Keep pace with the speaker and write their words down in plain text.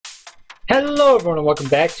Hello everyone and welcome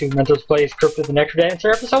back to Mentos Plays Crypt with the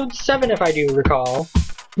NecroDancer, episode 7 if I do recall.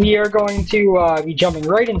 We are going to be jumping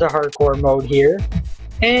right into hardcore mode here,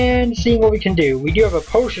 and seeing what we can do. We do have a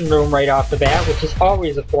potion room right off the bat, which is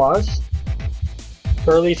always a plus.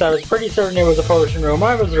 Or at least I was pretty certain it was a potion room.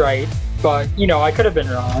 I was right, but, you know, I could have been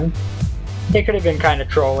wrong. It could have been kind of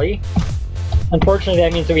trolly. Unfortunately,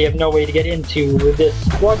 that means that we have no way to get into this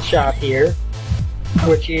blood shop here,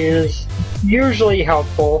 which is usually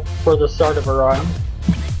helpful for the start of a run.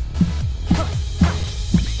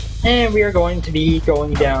 And we are going to be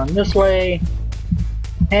going down this way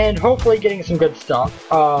and hopefully getting some good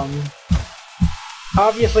stuff.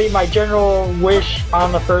 Obviously my general wish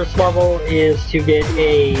on the first level is to get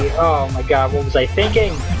a, oh my god, what was I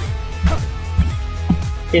thinking?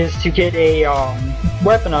 Is to get a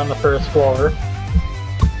weapon on the first floor.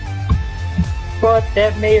 But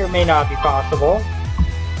that may or may not be possible.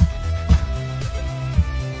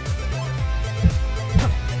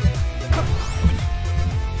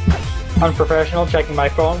 Unprofessional, checking my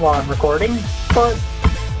phone while I'm recording, but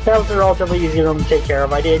that was a relatively easy room to take care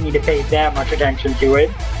of. I didn't need to pay that much attention to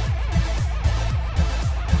it.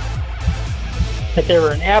 If there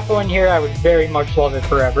were an apple in here, I would very much love it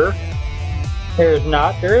forever. There is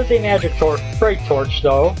not. There is a magic bright torch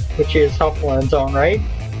though, which is helpful in its own right.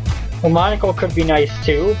 A monocle could be nice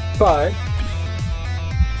too, but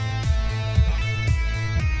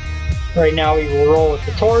right now we will roll with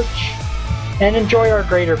the torch and enjoy our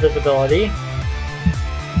greater visibility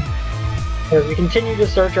as we continue to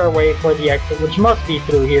search our way for the exit, which must be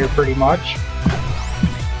through here pretty much.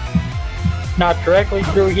 Not directly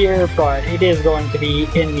through here, but it is going to be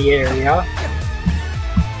in the area.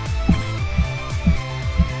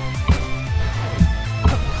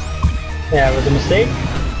 That was a mistake.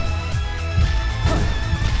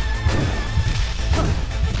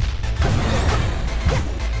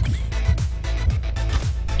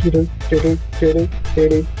 I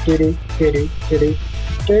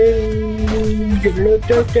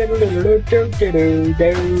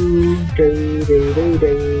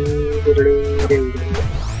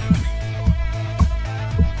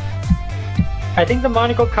think the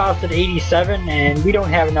monocle costed 87 and we don't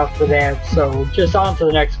have enough for that, so just on to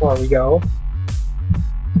the next floor we go.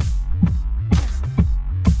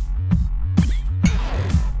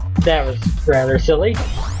 That was rather silly.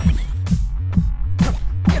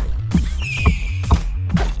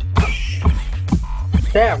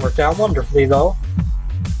 That worked out wonderfully though.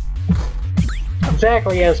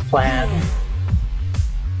 Exactly as planned.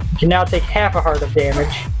 You can now take half a heart of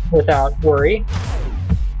damage without worry.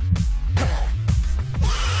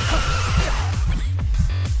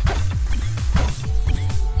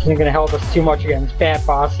 This isn't going to help us too much against Fat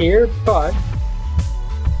Boss here, but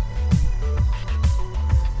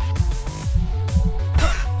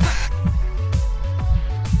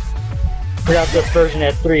we got this version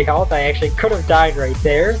at 3 health. I actually could have died right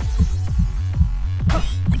there.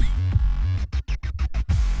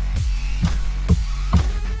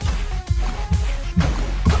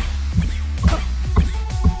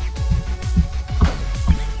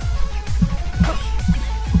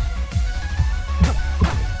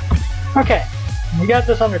 Okay, we got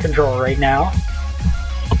this under control right now.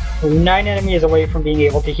 We're 9 enemies away from being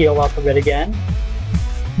able to heal up a bit again.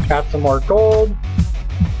 Got some more gold.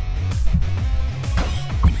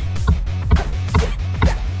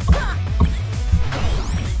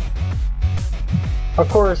 Of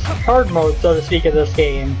course, hard mode, so to speak, of this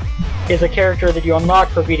game is a character that you unlock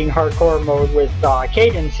for beating hardcore mode with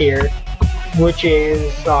Cadence here, which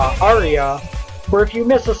is Aria, where if you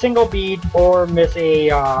miss a single beat or miss a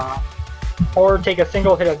or take a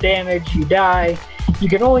single hit of damage, you die. You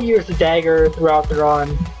can only use the dagger throughout the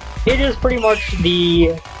run. It is pretty much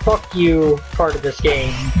the fuck you part of this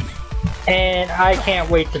game, and I can't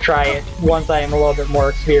wait to try it once I am a little bit more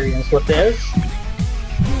experienced with this.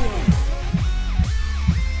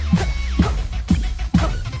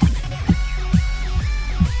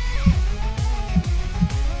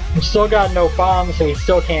 We've still got no bombs, so we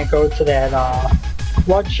still can't go to that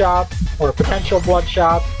blood shop, or potential blood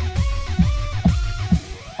shop.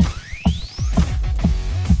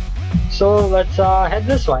 So let's head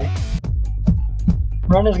this way.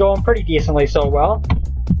 Run is going pretty decently so well.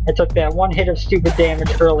 I took that one hit of stupid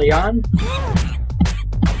damage early on.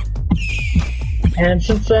 And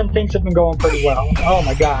since then things have been going pretty well. Oh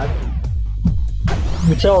my god.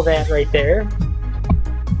 Until that right there.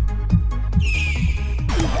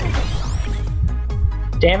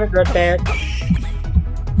 Damn it, Red Bat.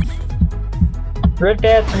 Red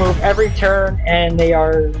Bats move every turn, and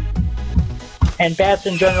bats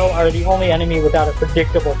in general are the only enemy without a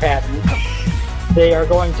predictable pattern. They are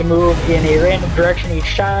going to move in a random direction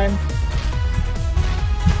each time.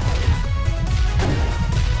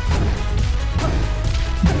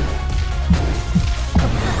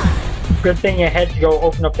 Good thing I had to go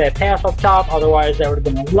open up that path up top, otherwise that would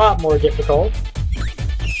have been a lot more difficult.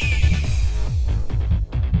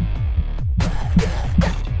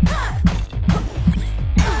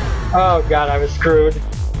 Oh god, I was screwed.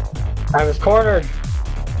 I was cornered.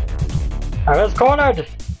 I was cornered!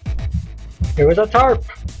 It was a tarp!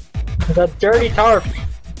 It was a dirty tarp!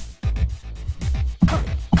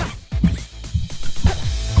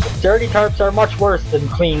 Dirty tarps are much worse than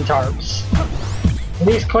clean tarps. At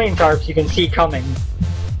least clean tarps you can see coming.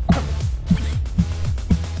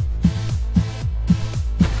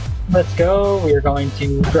 Let's go. We are going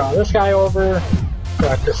to draw this guy over. Go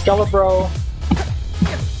after Skelebro.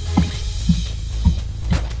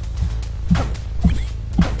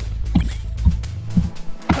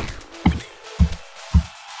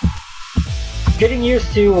 Getting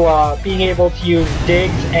used to being able to use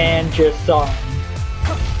digs and just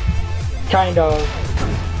kind of...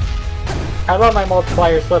 I let my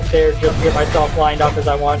multiplier slip there just to get myself lined up as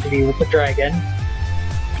I wanted to be with the dragon.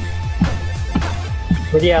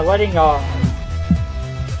 But yeah,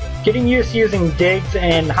 getting used to using digs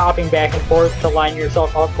and hopping back and forth to line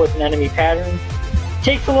yourself up with an enemy pattern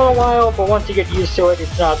takes a little while, but once you get used to it,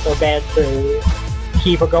 it's not so bad to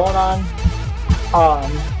keep it going on.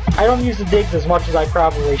 I don't use the digs as much as I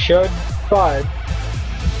probably should, but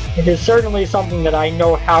it is certainly something that I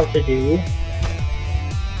know how to do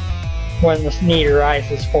when the need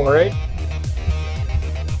arises for it.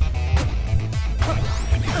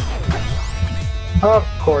 Of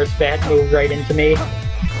course, Bat moved right into me.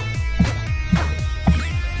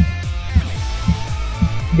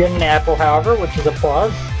 Get an apple, however, which is a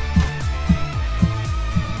plus.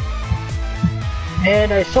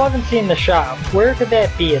 And I still haven't seen the shop. Where could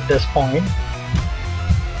that be at this point?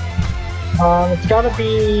 It's gotta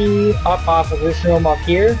be up off of this room up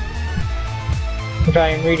here. If I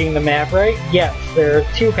am reading the map right. Yes, there are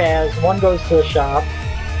two paths. One goes to the shop,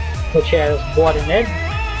 which has blood in it.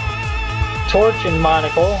 Torch and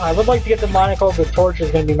monocle. I would like to get the monocle, but torch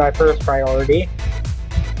is going to be my first priority.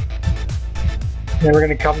 Then we're going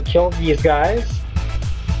to come kill these guys.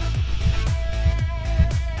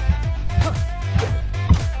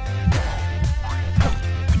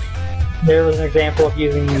 There was an example of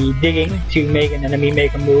using the digging to make an enemy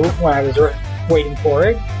make a move when I was waiting for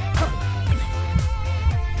it.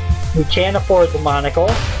 We can't afford the monocle.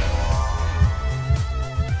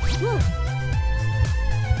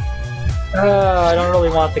 I don't really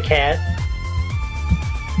want the cat.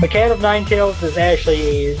 The Cat of Nine Tails is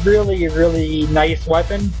actually a really, really nice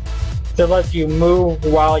weapon that lets you move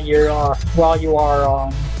while you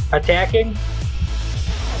are attacking.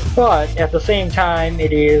 But at the same time,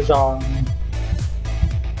 it is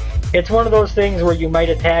it's one of those things where you might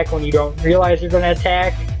attack when you don't realize you're going to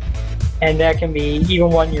attack. And that can be,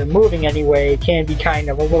 even when you're moving anyway, can be kind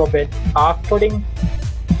of a little bit off-putting.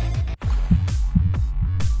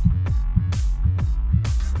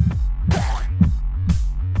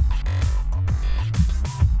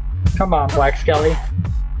 Come on, Black Skelly.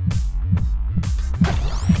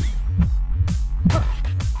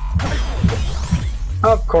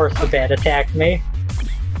 Of course the bat attacked me.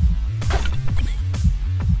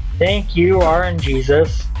 Thank you,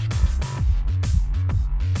 RNGesus.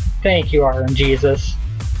 Thank you, RNGesus.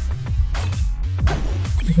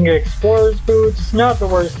 You can get Explorer's Boots, not the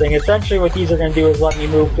worst thing. Essentially what these are going to do is let me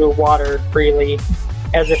move through water freely,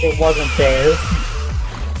 as if it wasn't there.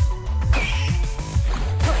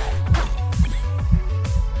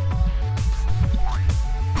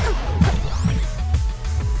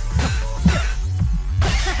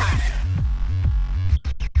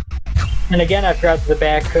 And again, I forgot that the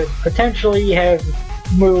bat could potentially have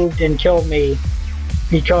moved and killed me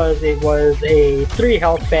because it was a 3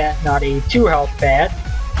 health bat, not a 2 health bat.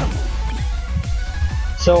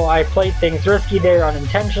 So I played things risky there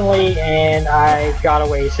unintentionally, and I got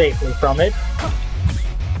away safely from it.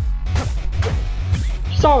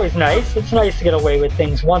 It's always nice. It's nice to get away with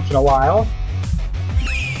things once in a while.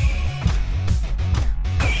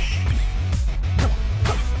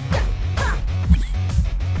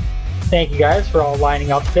 Thank you guys for all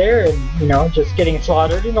lining up there and, you know, just getting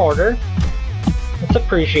slaughtered in order. It's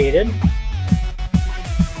appreciated.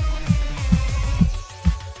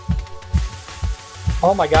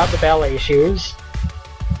 Oh my god, the ballet shoes.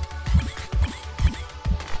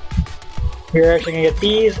 We're actually gonna get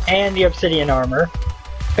these and the obsidian armor.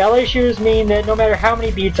 Ballet shoes mean that no matter how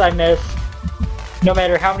many beats I miss, no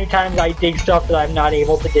matter how many times I dig stuff that I'm not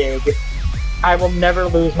able to dig, I will never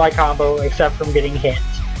lose my combo except from getting hit.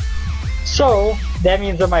 So, that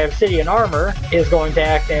means that my obsidian armor is going to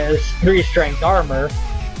act as 3 strength armor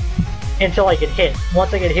until I get hit.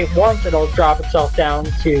 Once I get hit once, it'll drop itself down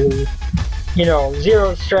to, you know,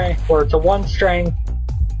 0 strength or to 1 strength,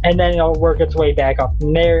 and then it'll work its way back up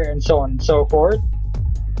from there, and so on and so forth.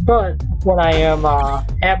 But when I am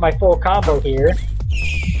at my full combo here,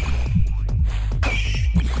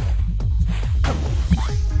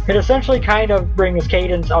 it essentially kind of brings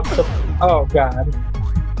Cadence up to... oh god.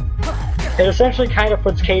 It essentially kind of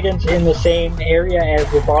puts Cadence in the same area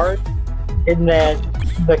as the Bard, in that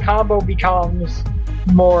the combo becomes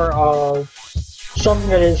more of something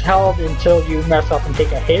that is held until you mess up and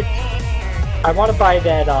take a hit. I want to buy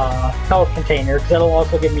that health container, because that'll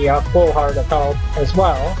also give me a full heart of health as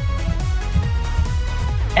well.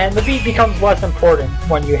 And the beat becomes less important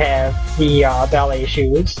when you have the ballet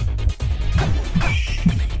shoes.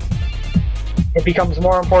 It becomes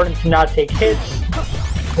more important to not take hits,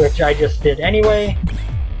 which I just did anyway.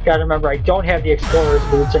 Gotta remember, I don't have the Explorer's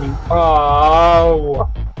boots anymore.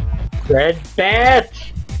 Oh! Red Bat!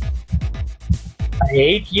 I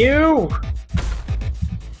hate you!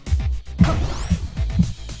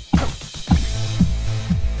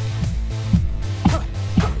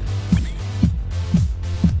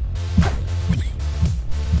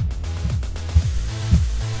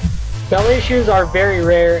 Ballet shoes are very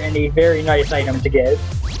rare and a very nice item to get.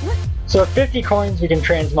 So at 50 coins we can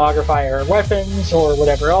transmogrify our weapons or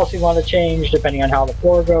whatever else we want to change depending on how the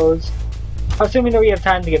floor goes. Assuming that we have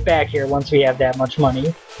time to get back here once we have that much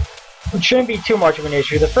money. It shouldn't be too much of an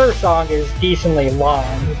issue. The first song is decently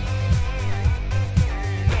long.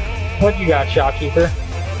 What you got, shopkeeper?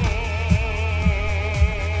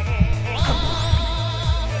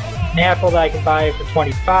 An apple that I can buy for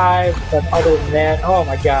 25, but other than that, oh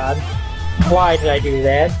my god. Why did I do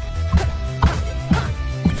that?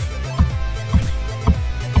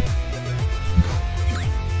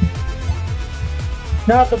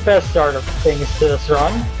 Not the best start of things to this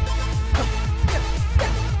run.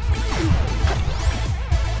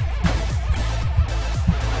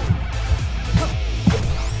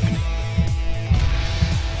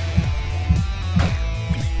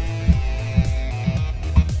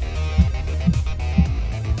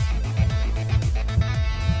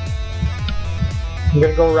 I'm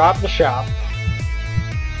gonna go rob the shop.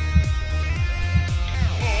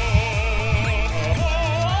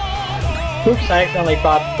 Oops, I accidentally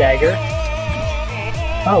bought the dagger.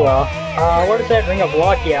 Oh well. What is that? Ring of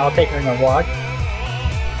Luck? Yeah, I'll take Ring of Luck.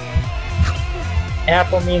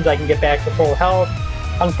 Apple means I can get back to full health.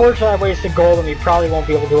 Unfortunately, I wasted gold and we probably won't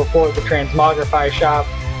be able to afford the Transmogrify shop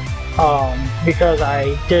because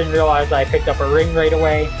I didn't realize I picked up a ring right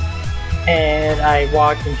away. And I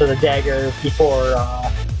walked into the dagger before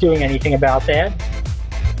doing anything about that.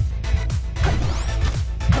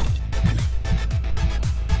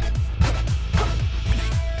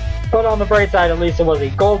 But on the bright side, at least it was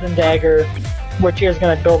a golden dagger, which is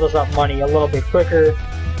going to build us up money a little bit quicker.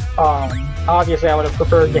 Obviously I would have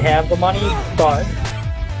preferred to have the money, but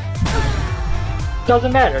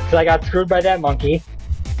doesn't matter, because I got screwed by that monkey.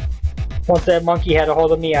 Once that monkey had a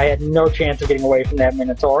hold of me, I had no chance of getting away from that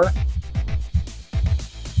Minotaur.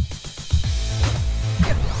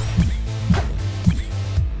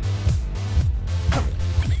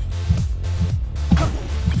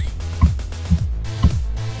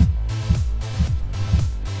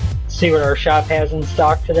 See what our shop has in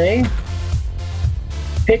stock today.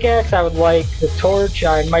 Pickaxe I would like, the torch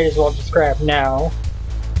I might as well just grab now.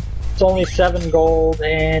 It's only 7 gold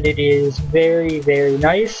and it is very, very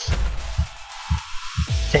nice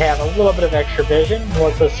to have a little bit of extra vision.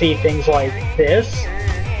 Let's see things like this.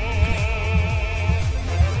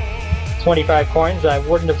 25 coins I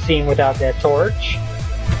wouldn't have seen without that torch.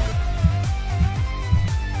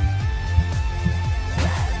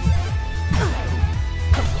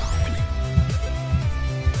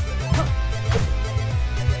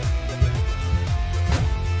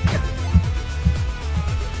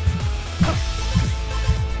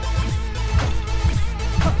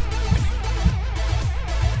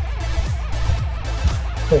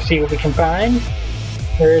 Let's see what we can find.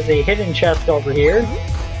 There is a hidden chest over here.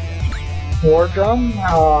 War drum.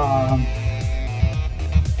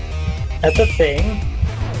 That's a thing.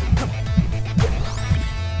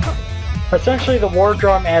 Essentially, the war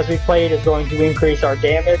drum, as we play it, is going to increase our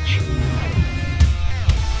damage.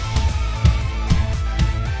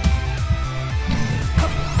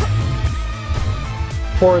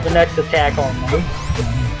 For the next attack only.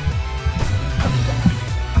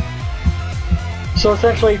 So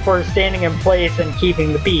essentially, for standing in place and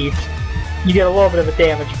keeping the beat, you get a little bit of a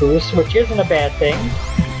damage boost, which isn't a bad thing.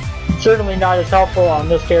 Certainly not as helpful on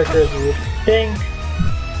this character as you would think,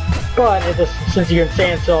 but since you can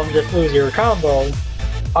stand still and just lose your combo,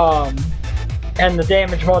 and the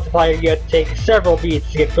damage multiplier, you have to take several beats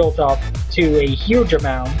to get built up to a huge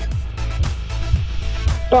amount.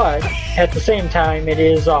 But at the same time, it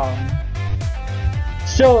is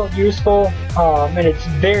still useful, and it's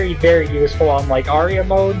very, very useful on like Aria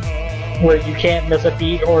mode, where you can't miss a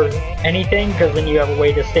beat or anything, because then you have a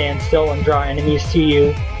way to stand still and draw enemies to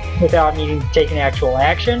you without needing to take an actual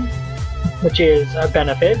action, which is a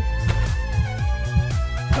benefit.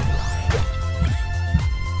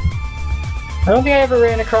 I don't think I ever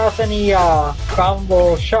ran across any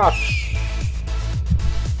bombable shots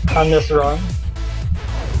on this run.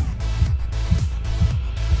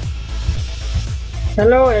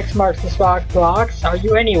 Hello, X marks the spot blocks. Are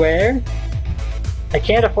you anywhere? I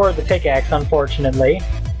can't afford the pickaxe, unfortunately.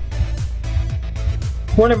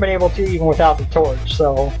 Wouldn't have been able to even without the torch,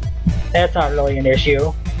 so that's not really an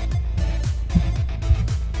issue.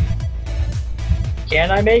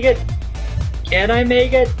 Can I make it? Can I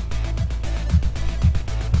make it?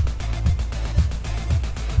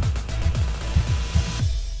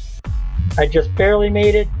 I just barely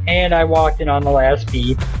made it, and I walked in on the last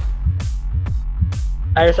beat.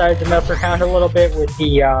 I decided to mess around a little bit with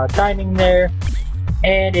the timing there,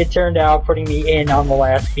 and it turned out putting me in on the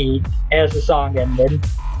last beat as the song ended,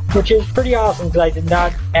 which is pretty awesome because I did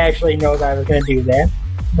not actually know that I was going to do that.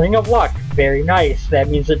 Ring of Luck, very nice. That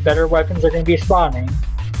means that better weapons are going to be spawning.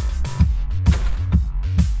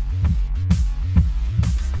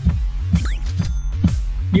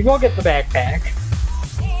 You will get the backpack.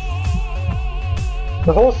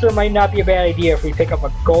 The holster might not be a bad idea if we pick up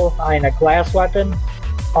a gold and a glass weapon.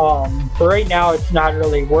 For right now it's not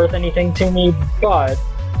really worth anything to me, but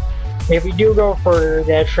if we do go for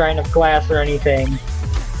that Shrine of Glass or anything,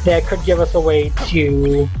 that could give us a way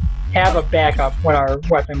to have a backup when our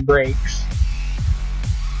weapon breaks.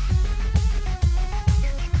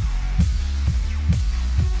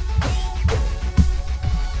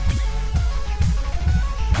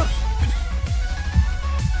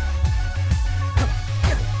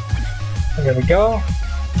 There we go.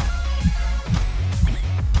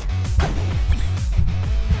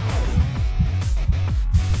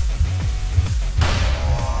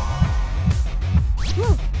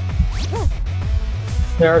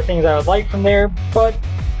 There are things I would like from there, but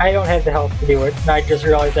I don't have the health to do it, and I just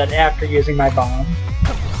realized that after using my bomb.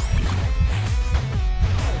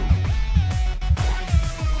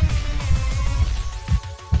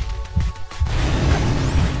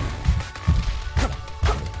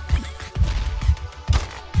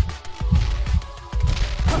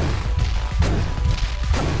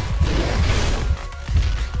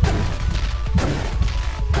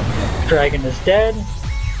 Dragon is dead.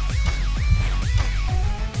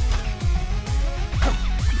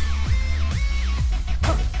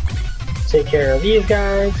 Take care of these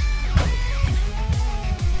guys.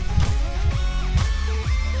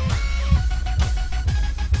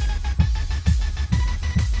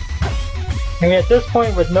 I mean, at this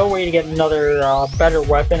point, with no way to get another better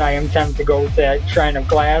weapon, I am tempted to go with that Shrine of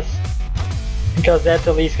Glass, because that's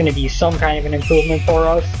at least going to be some kind of an improvement for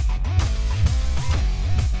us.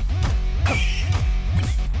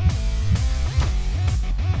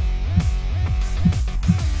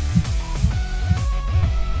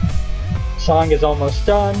 Song is almost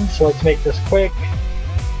done, so let's make this quick.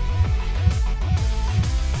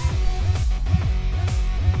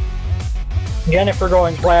 Again, if we're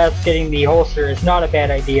going glass, getting the holster is not a bad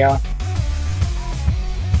idea,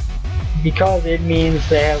 because it means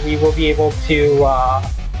that we will be able to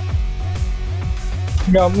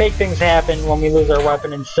make things happen when we lose our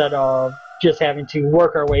weapon instead of just having to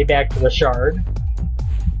work our way back to the shard.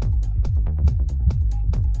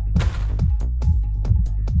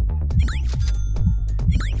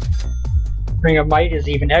 Ring of Might is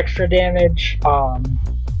even extra damage.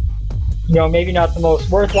 Maybe not the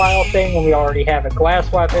most worthwhile thing when we already have a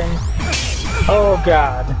glass weapon. Oh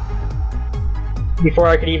god. Before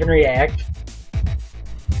I could even react.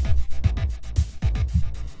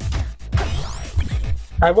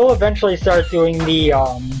 I will eventually start doing the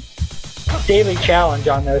daily challenge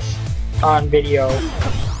on video.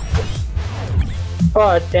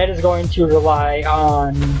 But that is going to rely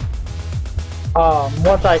on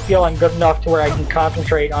once I feel I'm good enough to where I can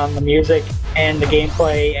concentrate on the music and the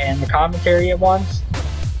gameplay and the commentary at once.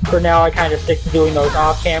 For now, I kind of stick to doing those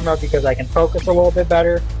off camera because I can focus a little bit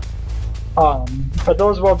better. But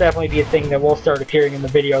those will definitely be a thing that will start appearing in the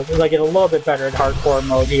videos as I get a little bit better at hardcore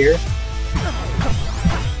mode here.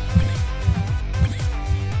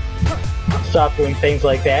 stop doing things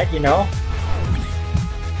like that, you know?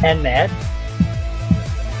 And that.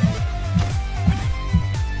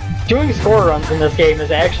 Doing score runs in this game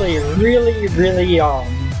is actually really,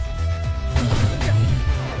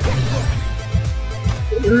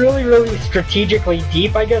 really strategically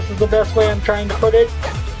deep, I guess is the best way I'm trying to put it.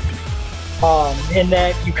 In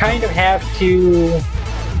that you kind of have to...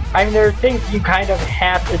 I mean, there are things you kind of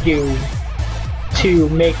have to do to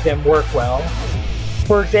make them work well.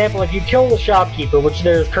 For example, if you kill the shopkeeper, which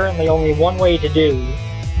there is currently only one way to do,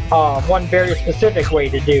 one very specific way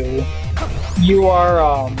to do, you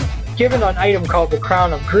are given an item called the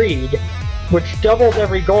Crown of Greed, which doubles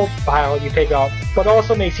every gold pile you pick up, but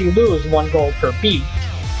also makes you lose 1 gold per beat.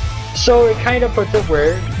 So it kind of puts it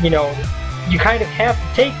where, you know, you kind of have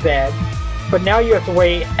to take that, but now you have to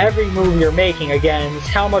weigh every move you're making against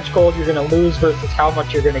how much gold you're going to lose versus how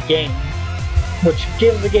much you're going to gain, which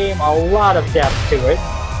gives the game a lot of depth to it.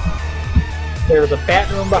 There's a bat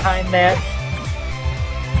room behind that.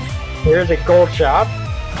 Here's a gold shop.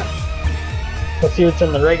 Let's see what's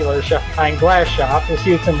in the regular shop. Glass shop. Let's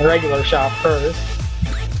see what's in the regular shop first.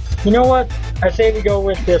 You know what? I say we go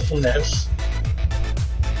with this and this.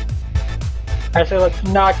 I say let's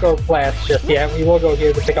not go glass just yet. We will go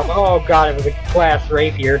here to pick up... Oh god, it was a glass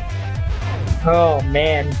rapier. Oh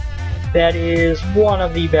man. That is one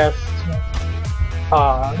of the best...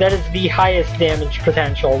 that is the highest damage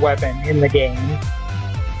potential weapon in the game,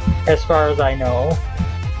 as far as I know.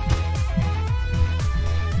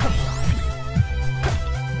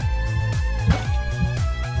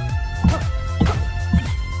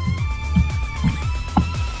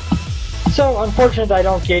 So, unfortunately I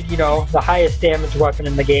don't get, you know, the highest damage weapon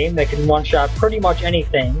in the game that can one-shot pretty much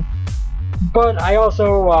anything. But I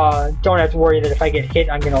also don't have to worry that if I get hit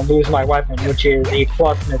I'm going to lose my weapon, which is a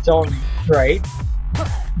plus in its own right.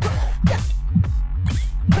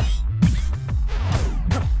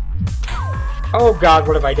 Oh god,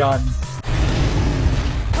 what have I done?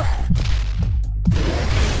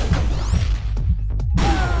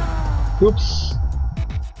 Oops.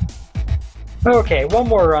 Okay, one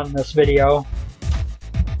more run in this video.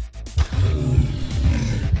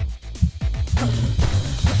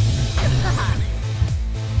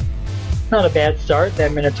 Not a bad start.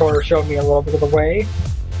 That Minotaur showed me a little bit of the way.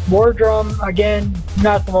 War Drum, again,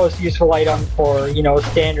 not the most useful item for, you know,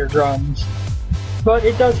 standard runs. But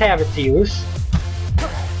it does have its use.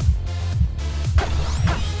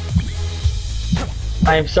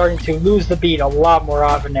 I am starting to lose the beat a lot more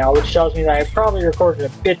often now, which tells me that I've probably recorded a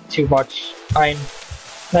bit too much.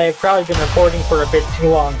 I've probably been recording for a bit too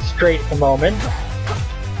long straight at the moment.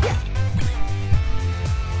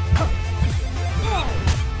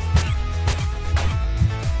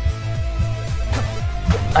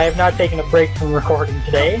 I have not taken a break from recording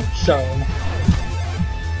today, so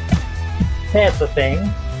that's a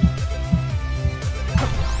thing.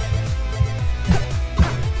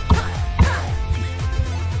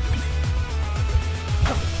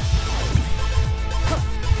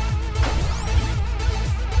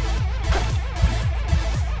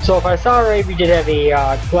 So if I saw right, we did have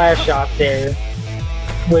a glass shop there,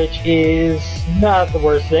 which is not the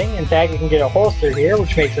worst thing. In fact, we can get a holster here,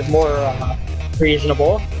 which makes it more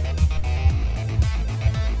reasonable.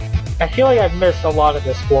 I feel like I've missed a lot of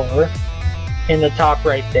this floor in the top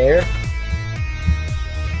right there.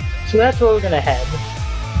 So that's where we're gonna head.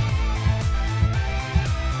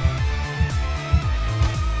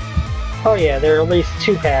 Oh yeah, there are at least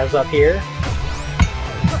 2 paths up here.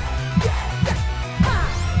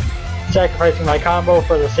 Sacrificing my combo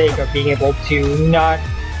for the sake of being able to not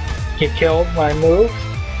get killed when I move.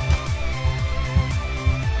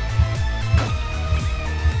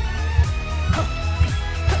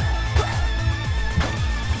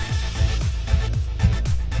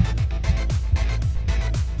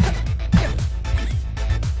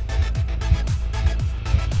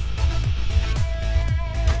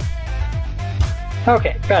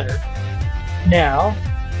 Okay, better. Now,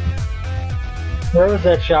 where was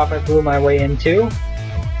that shop I blew my way into?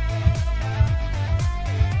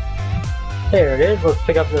 There it is. Let's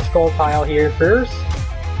pick up this gold pile here first.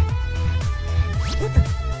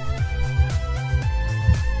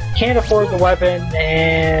 Can't afford the weapon,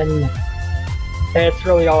 and that's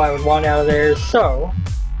really all I would want out of there. So,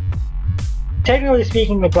 technically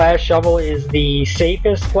speaking, the glass shovel is the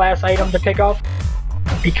safest glass item to pick up,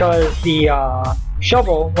 because the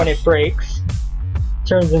shovel, when it breaks,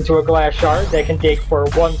 turns into a glass shard that can dig for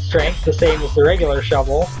 1 strength, the same as the regular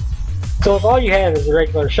shovel. So if all you have is a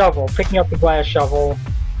regular shovel, picking up the glass shovel,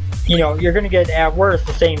 you know, you're going to get at worst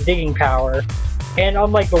the same digging power. And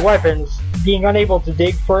unlike the weapons, being unable to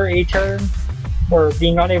dig for a turn or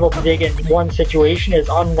being unable to dig in one situation is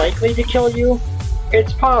unlikely to kill you.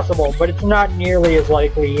 It's possible, but it's not nearly as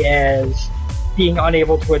likely as being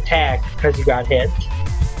unable to attack because you got hit.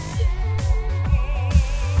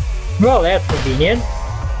 Well, that's convenient.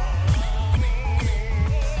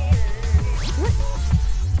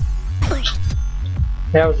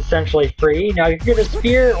 That was essentially free. Now you can get a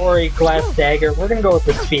spear or a glass dagger. We're gonna go with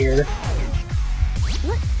the spear.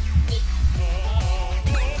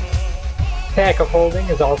 Pack of holding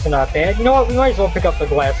is also not bad. You know what, we might as well pick up the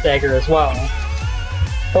glass dagger as well.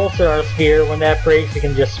 Holster our spear. When that breaks, we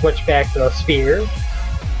can just switch back to the spear.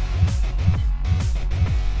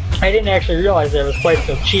 I didn't actually realize that it was quite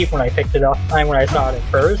so cheap when I picked it up, when I saw it at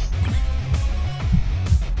first.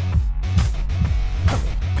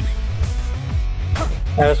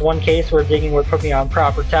 That was one case where digging would put me on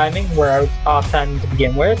proper timing, where I was off timing to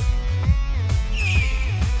begin with.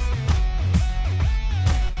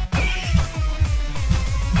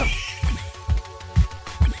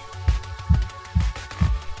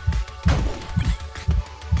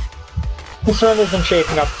 This run isn't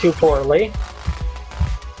shaping up too poorly.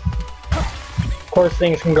 Of course,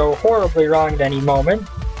 things can go horribly wrong at any moment.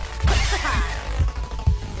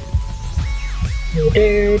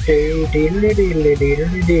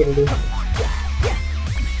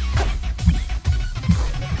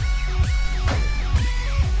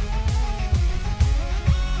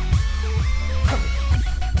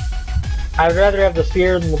 I'd rather have the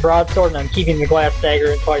spear than the broadsword, and I'm keeping the glass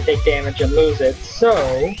dagger until I take damage and lose it, so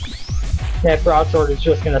that broadsword is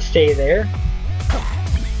just gonna stay there.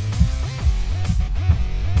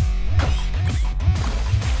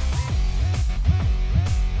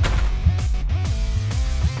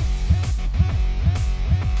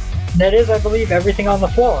 That is, I believe, everything on the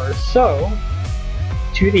floor. So,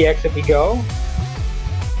 to the exit we go.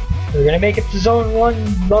 We're gonna make it to Zone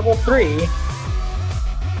 1, Level 3.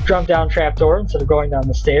 Jump down trapdoor instead of going down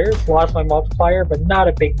the stairs. Lost my multiplier, but not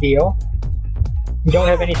a big deal. We don't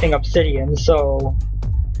have anything obsidian, so...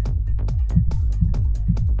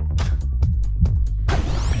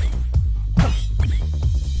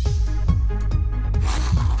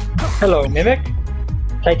 Hello, Mimic.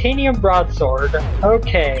 Titanium broadsword.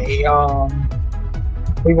 Okay,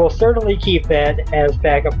 we will certainly keep that as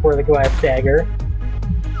backup for the glass dagger.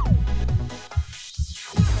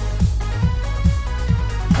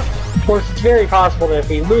 Of course, it's very possible that if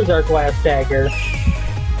we lose our glass dagger,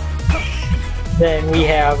 then we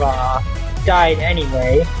have died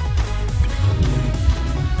anyway.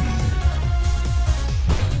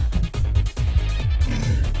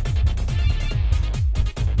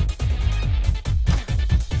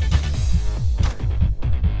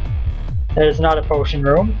 That is not a potion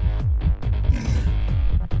room.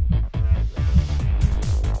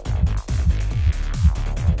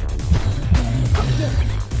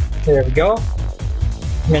 There we go.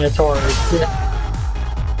 Minotaur.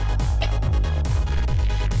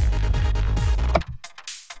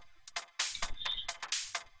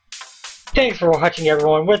 Thanks for watching,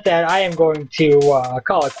 everyone. With that, I am going to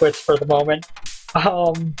call it quits for the moment.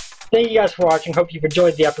 Thank you guys for watching. Hope you've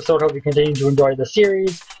enjoyed the episode. Hope you continue to enjoy the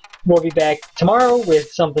series. We'll be back tomorrow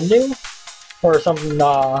with something new, or something,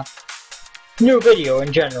 new video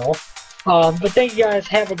in general. But thank you guys,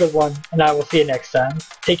 have a good one, and I will see you next time.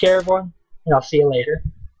 Take care, everyone, and I'll see you later.